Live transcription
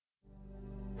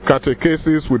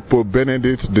Catechesis with Pope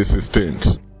Benedict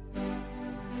XVI.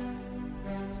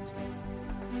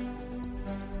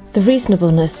 The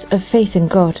Reasonableness of Faith in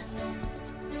God.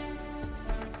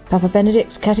 Papa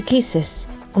Benedict's Catechesis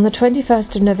on the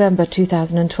 21st of November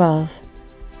 2012.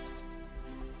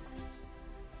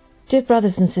 Dear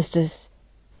brothers and sisters,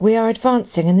 we are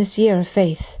advancing in this year of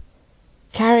faith,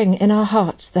 carrying in our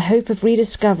hearts the hope of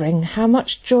rediscovering how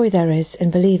much joy there is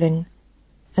in believing,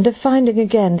 and of finding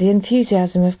again the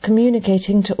enthusiasm of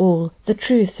communicating to all the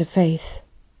truths of faith.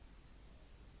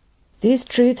 These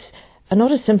truths are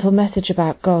not a simple message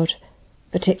about God,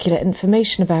 particular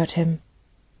information about Him.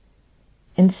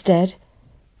 Instead,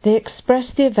 they express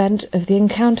the event of the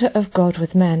encounter of God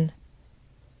with men,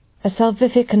 a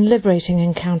salvific and liberating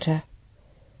encounter,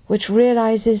 which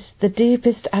realizes the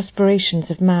deepest aspirations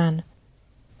of man,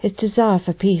 his desire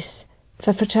for peace,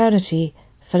 for fraternity,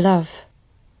 for love.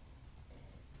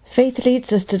 Faith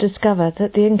leads us to discover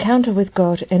that the encounter with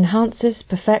God enhances,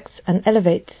 perfects, and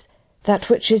elevates that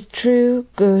which is true,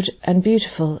 good, and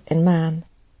beautiful in man.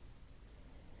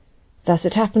 Thus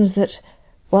it happens that,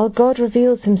 while God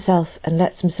reveals Himself and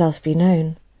lets Himself be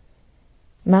known,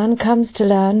 man comes to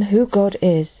learn who God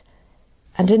is,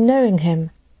 and in knowing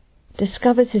Him,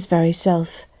 discovers his very self,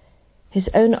 his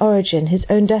own origin, his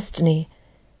own destiny,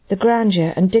 the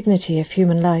grandeur and dignity of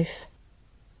human life.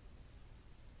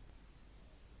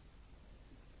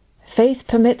 Faith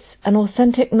permits an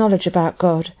authentic knowledge about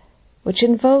God, which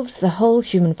involves the whole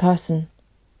human person.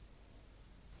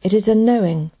 It is a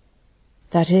knowing,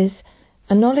 that is,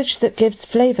 a knowledge that gives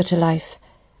flavour to life,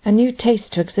 a new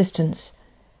taste to existence,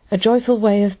 a joyful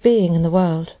way of being in the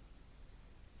world.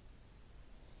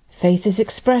 Faith is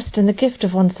expressed in the gift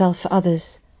of oneself for others,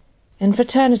 in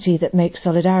fraternity that makes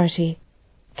solidarity,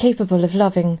 capable of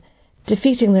loving,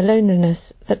 defeating the loneliness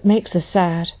that makes us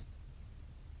sad.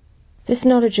 This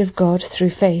knowledge of God through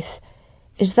faith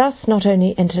is thus not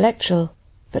only intellectual,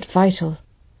 but vital.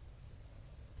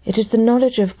 It is the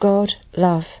knowledge of God,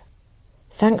 love,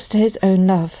 thanks to His own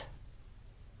love.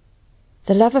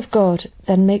 The love of God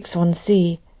then makes one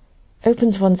see,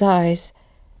 opens one's eyes,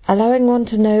 allowing one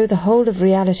to know the whole of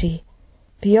reality,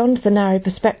 beyond the narrow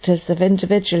perspectives of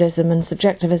individualism and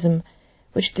subjectivism,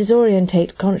 which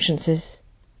disorientate consciences.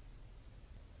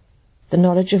 The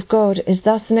knowledge of God is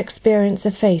thus an experience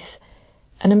of faith,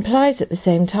 and implies at the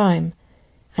same time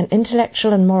an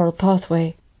intellectual and moral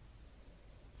pathway.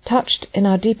 Touched in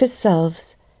our deepest selves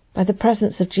by the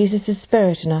presence of Jesus'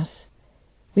 Spirit in us,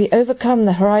 we overcome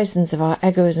the horizons of our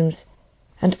egoisms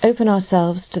and open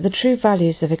ourselves to the true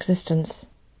values of existence.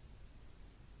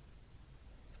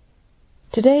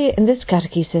 Today, in this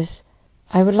catechesis,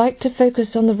 I would like to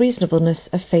focus on the reasonableness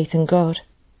of faith in God.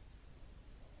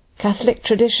 Catholic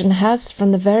tradition has,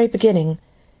 from the very beginning,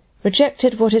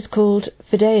 rejected what is called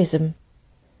fideism,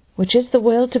 which is the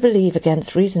will to believe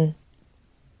against reason.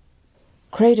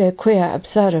 Credo quia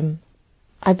absurdum,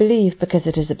 I believe because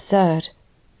it is absurd,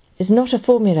 is not a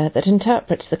formula that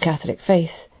interprets the Catholic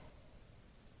faith.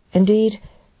 Indeed,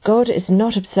 God is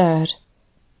not absurd,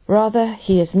 rather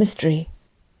He is mystery.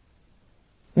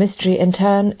 Mystery, in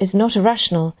turn, is not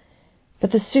irrational,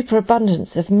 but the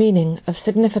superabundance of meaning, of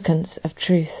significance, of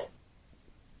truth.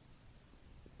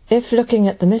 If, looking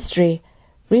at the mystery,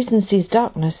 reason sees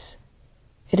darkness,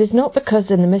 it is not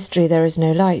because in the mystery there is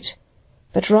no light,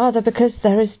 but rather because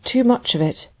there is too much of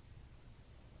it.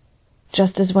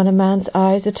 Just as when a man's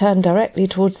eyes are turned directly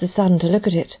towards the sun to look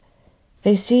at it,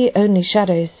 they see only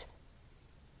shadows.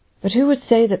 But who would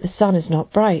say that the sun is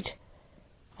not bright?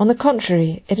 On the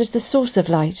contrary, it is the source of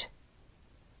light.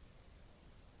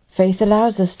 Faith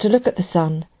allows us to look at the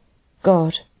sun,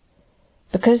 God,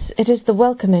 because it is the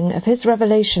welcoming of His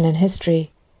revelation in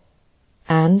history,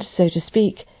 and, so to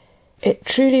speak, it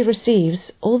truly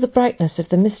receives all the brightness of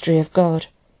the mystery of God,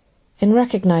 in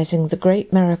recognizing the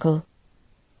great miracle.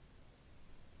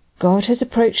 God has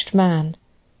approached man,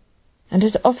 and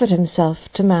has offered Himself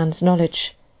to man's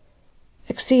knowledge,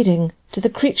 exceeding to the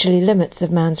creaturely limits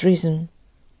of man's reason.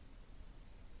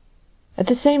 At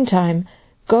the same time,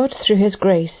 God, through His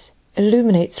grace,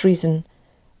 illuminates reason,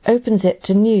 opens it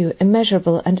to new,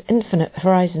 immeasurable, and infinite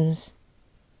horizons.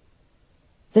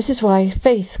 This is why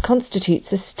faith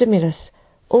constitutes a stimulus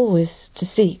always to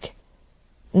seek,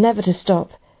 never to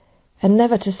stop, and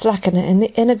never to slacken in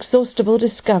the inexhaustible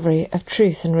discovery of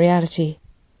truth and reality.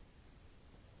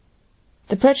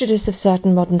 The prejudice of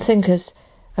certain modern thinkers,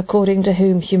 according to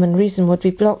whom human reason would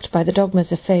be blocked by the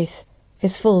dogmas of faith,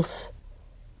 is false.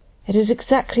 It is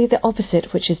exactly the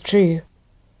opposite which is true,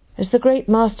 as the great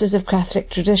masters of Catholic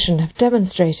tradition have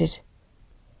demonstrated.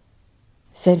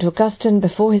 St. Augustine,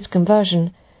 before his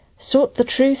conversion, sought the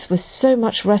truth with so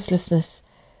much restlessness,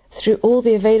 through all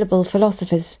the available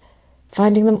philosophies,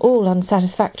 finding them all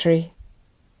unsatisfactory.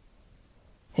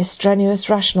 His strenuous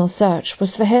rational search was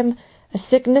for him a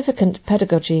significant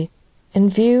pedagogy in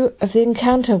view of the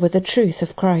encounter with the truth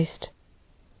of Christ.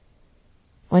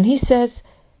 When he says,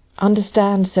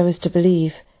 "Understand so as to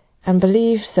believe, and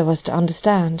believe so as to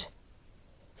understand,"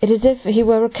 it is as if he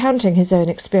were recounting his own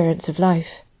experience of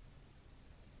life.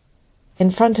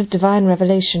 In front of divine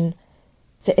revelation,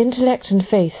 the intellect and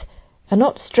faith are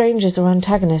not strangers or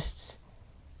antagonists,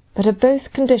 but are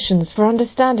both conditions for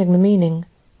understanding the meaning,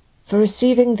 for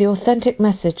receiving the authentic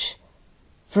message,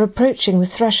 for approaching the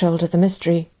threshold of the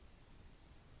mystery.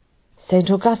 St.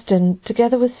 Augustine,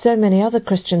 together with so many other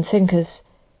Christian thinkers,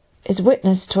 is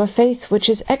witness to a faith which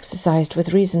is exercised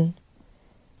with reason,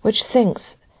 which thinks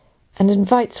and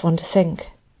invites one to think.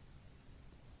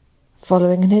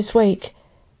 Following in his wake,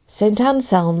 St.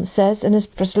 Anselm says in his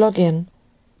Proslogion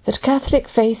that Catholic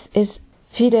faith is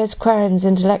fides quaerens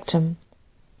intellectum,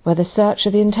 where the search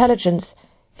of the intelligence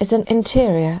is an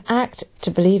interior act to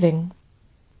believing.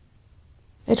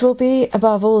 It will be,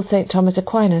 above all, St. Thomas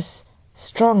Aquinas,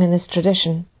 strong in this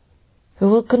tradition, who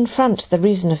will confront the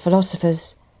reason of philosophers,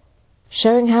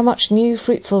 showing how much new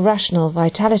fruitful rational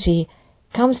vitality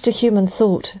comes to human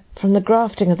thought from the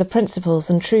grafting of the principles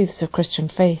and truths of Christian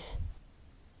faith.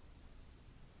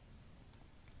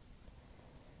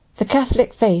 The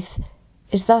Catholic faith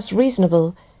is thus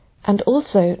reasonable and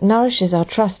also nourishes our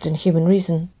trust in human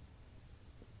reason.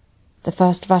 The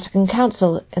First Vatican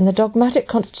Council, in the dogmatic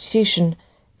constitution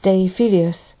Dei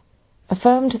Filius,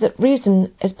 affirmed that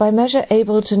reason is by measure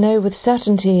able to know with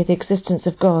certainty the existence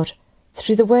of God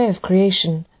through the way of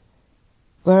creation,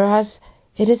 whereas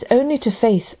it is only to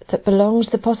faith that belongs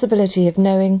the possibility of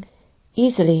knowing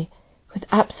easily, with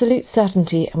absolute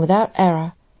certainty and without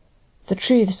error, the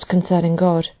truths concerning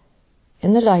God,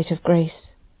 in the light of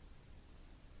grace.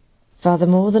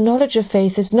 Furthermore, the knowledge of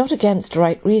faith is not against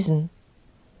right reason.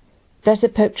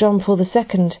 Blessed Pope John Paul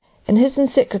II, in his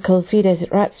encyclical Fides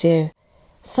et Ratio,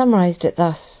 summarized it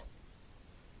thus: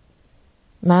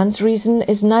 "Man's reason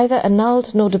is neither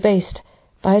annulled nor debased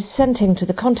by assenting to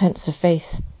the contents of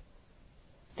faith.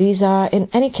 These are, in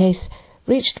any case,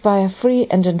 reached by a free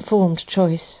and informed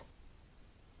choice.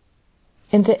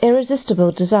 In the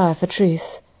irresistible desire for truth,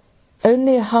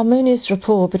 only a harmonious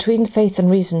rapport between faith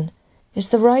and reason is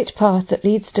the right path that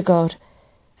leads to God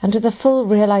and to the full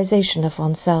realization of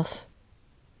oneself."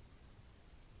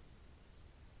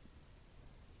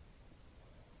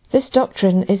 This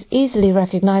doctrine is easily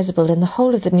recognizable in the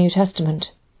whole of the New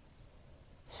Testament.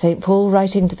 St. Paul,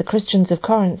 writing to the Christians of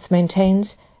Corinth, maintains,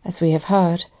 as we have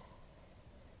heard,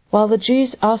 "While the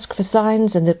Jews ask for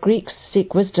signs and the Greeks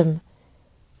seek wisdom,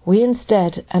 we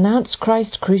instead announce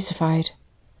Christ crucified,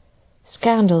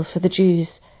 scandal for the Jews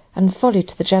and folly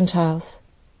to the Gentiles.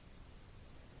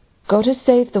 God has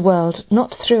saved the world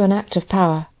not through an act of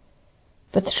power,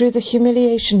 but through the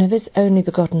humiliation of his only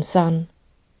begotten Son.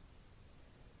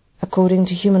 According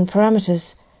to human parameters,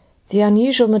 the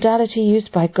unusual modality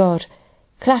used by God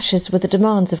clashes with the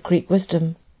demands of Greek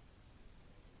wisdom.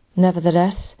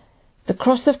 Nevertheless, the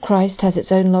cross of Christ has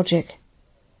its own logic,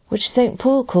 which St.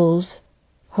 Paul calls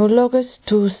ho logos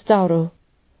tous stauro,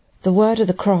 the word of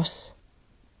the cross.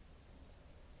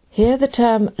 Here the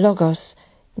term logos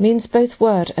means both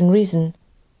word and reason,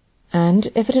 and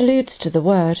if it alludes to the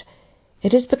word,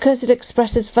 it is because it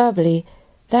expresses verbally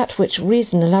that which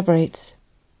reason elaborates.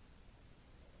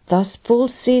 Thus Paul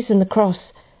sees in the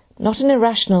cross not an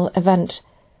irrational event,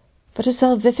 but a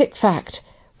salvific fact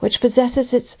which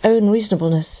possesses its own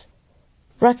reasonableness,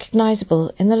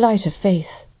 recognizable in the light of faith.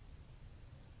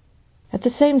 At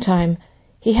the same time,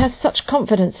 he has such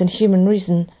confidence in human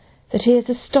reason that he is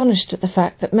astonished at the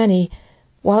fact that many,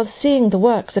 while seeing the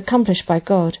works accomplished by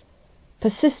God,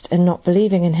 persist in not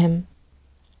believing in him.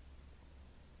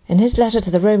 In his letter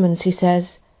to the Romans he says,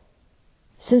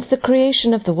 "Since the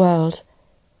creation of the world,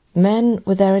 men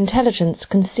with their intelligence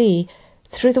can see,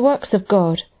 through the works of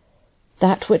God,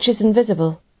 that which is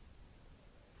invisible,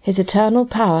 his eternal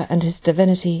power and his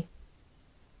divinity."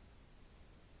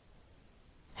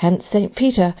 Hence St.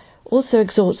 Peter also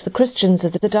exhorts the Christians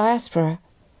of the diaspora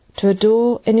to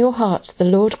adore in your hearts the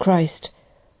Lord Christ,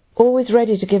 always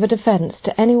ready to give a defence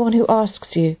to anyone who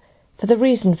asks you for the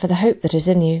reason for the hope that is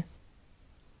in you.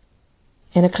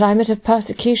 In a climate of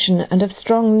persecution and of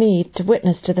strong need to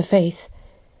witness to the faith,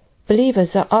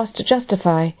 believers are asked to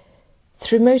justify,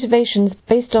 through motivations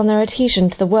based on their adhesion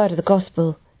to the word of the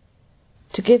gospel,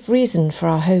 to give reason for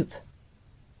our hope.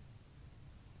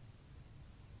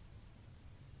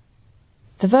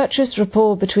 The virtuous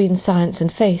rapport between science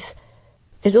and faith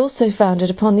is also founded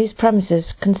upon these premises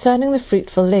concerning the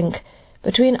fruitful link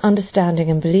between understanding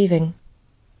and believing.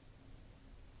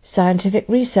 Scientific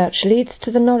research leads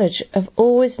to the knowledge of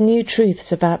always new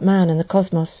truths about man and the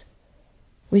cosmos.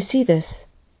 We see this.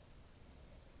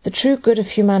 The true good of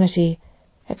humanity,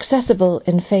 accessible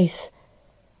in faith,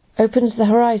 opens the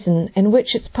horizon in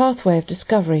which its pathway of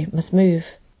discovery must move.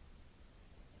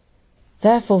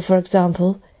 Therefore, for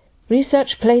example,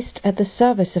 research placed at the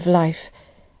service of life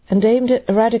and aimed at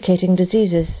eradicating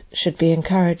diseases should be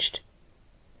encouraged.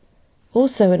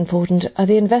 Also important are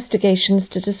the investigations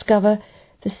to discover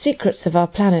the secrets of our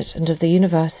planet and of the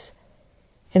universe,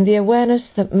 in the awareness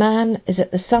that man is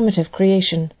at the summit of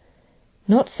creation,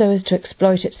 not so as to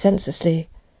exploit it senselessly,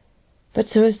 but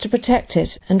so as to protect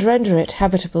it and render it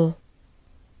habitable.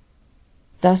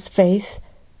 Thus faith,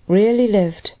 really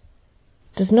lived,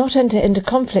 does not enter into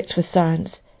conflict with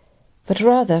science, but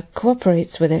rather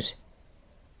cooperates with it,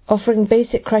 offering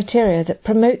basic criteria that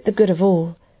promote the good of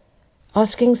all,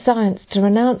 asking science to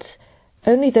renounce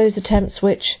only those attempts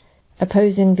which,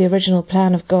 opposing the original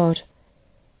plan of God,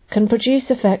 can produce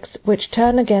effects which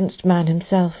turn against man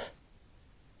himself.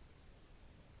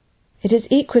 It is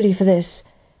equally for this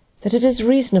that it is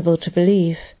reasonable to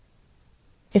believe.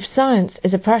 If science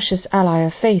is a precious ally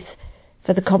of faith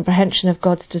for the comprehension of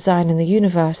God's design in the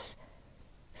universe,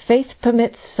 faith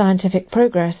permits scientific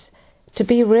progress to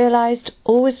be realized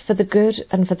always for the good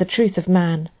and for the truth of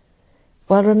man,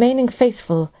 while remaining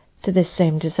faithful to this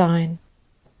same design.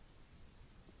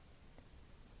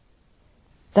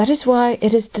 That is why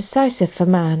it is decisive for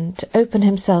man to open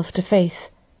himself to faith,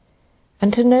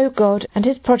 and to know God and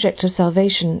his project of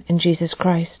salvation in Jesus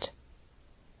Christ.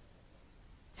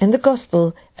 In the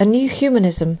Gospel, a new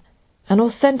humanism, an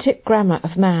authentic grammar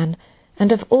of man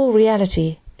and of all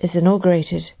reality, is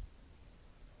inaugurated.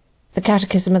 The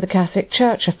Catechism of the Catholic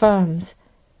Church affirms,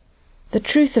 "The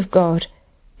truth of God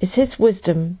is his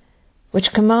wisdom,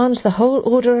 which commands the whole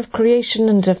order of creation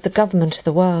and of the government of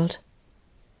the world."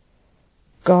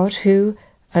 God, who,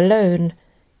 alone,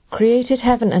 created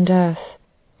heaven and earth,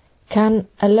 can,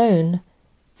 alone,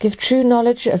 give true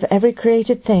knowledge of every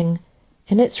created thing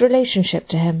in its relationship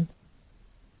to him.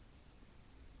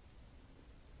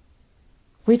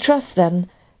 We trust, then,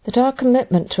 that our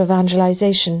commitment to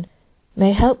evangelization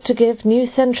may help to give new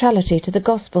centrality to the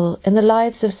Gospel in the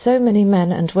lives of so many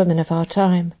men and women of our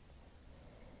time.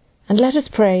 And let us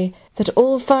pray that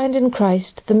all find in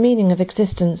Christ the meaning of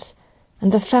existence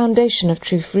and the foundation of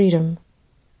true freedom.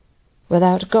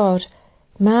 Without God,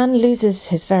 man loses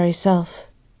his very self.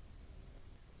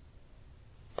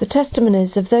 The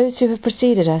testimonies of those who have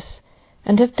preceded us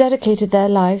and have dedicated their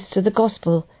lives to the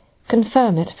Gospel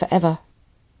confirm it forever.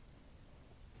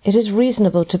 It is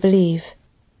reasonable to believe.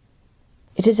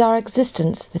 It is our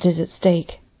existence that is at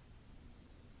stake.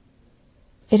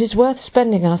 It is worth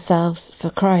spending ourselves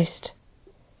for Christ.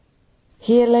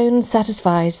 He alone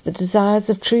satisfies the desires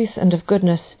of truth and of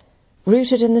goodness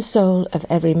rooted in the soul of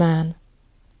every man.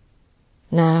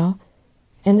 Now,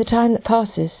 in the time that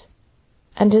passes,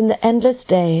 and in the endless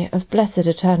day of blessed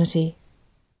eternity.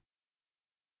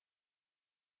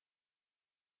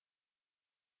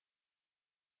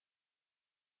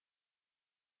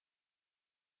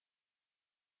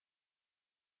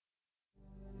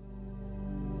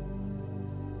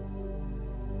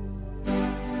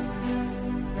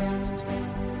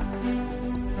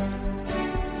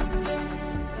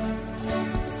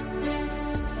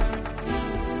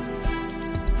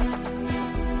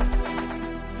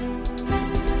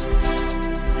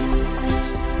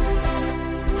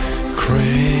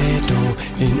 Credo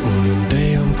in unum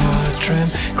Deum Patrem,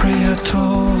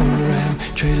 Creatorem,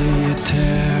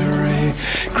 Celietere,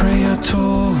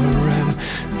 Creatorem,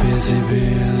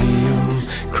 Visibilium,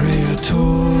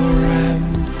 Creatorem,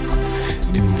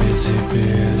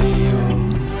 Invisibilium.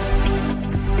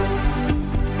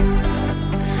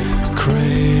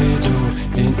 Credo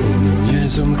in unum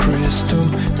Iesum Christum,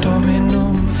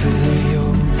 Dominum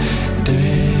Filium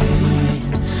Dei,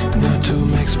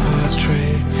 natum ex Patre,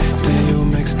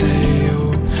 Deum ex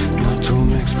Deo, natum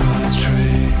ex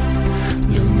Patre,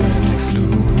 lumen ex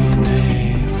lumine.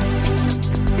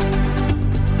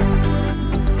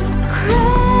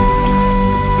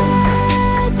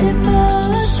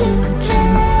 Credimus in te,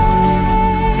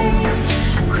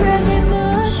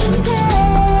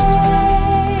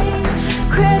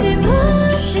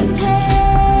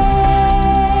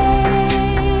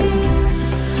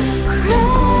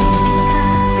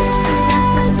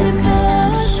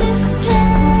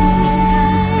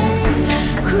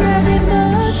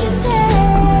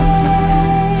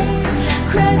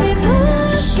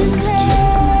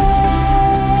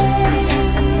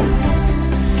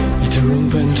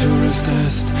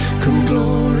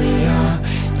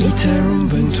 iterum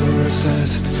venturus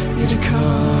est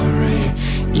iudicare,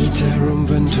 iterum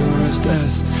venturus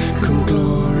est cum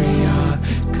gloria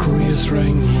cuius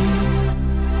regni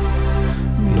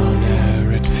non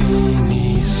erit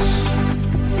finis.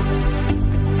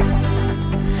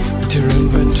 Iterum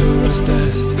venturus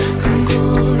est cum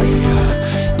gloria,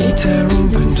 iterum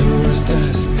venturus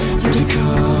est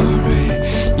iudicare,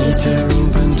 iterum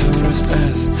venturus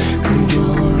est cum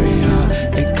gloria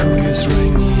et cuius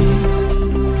regni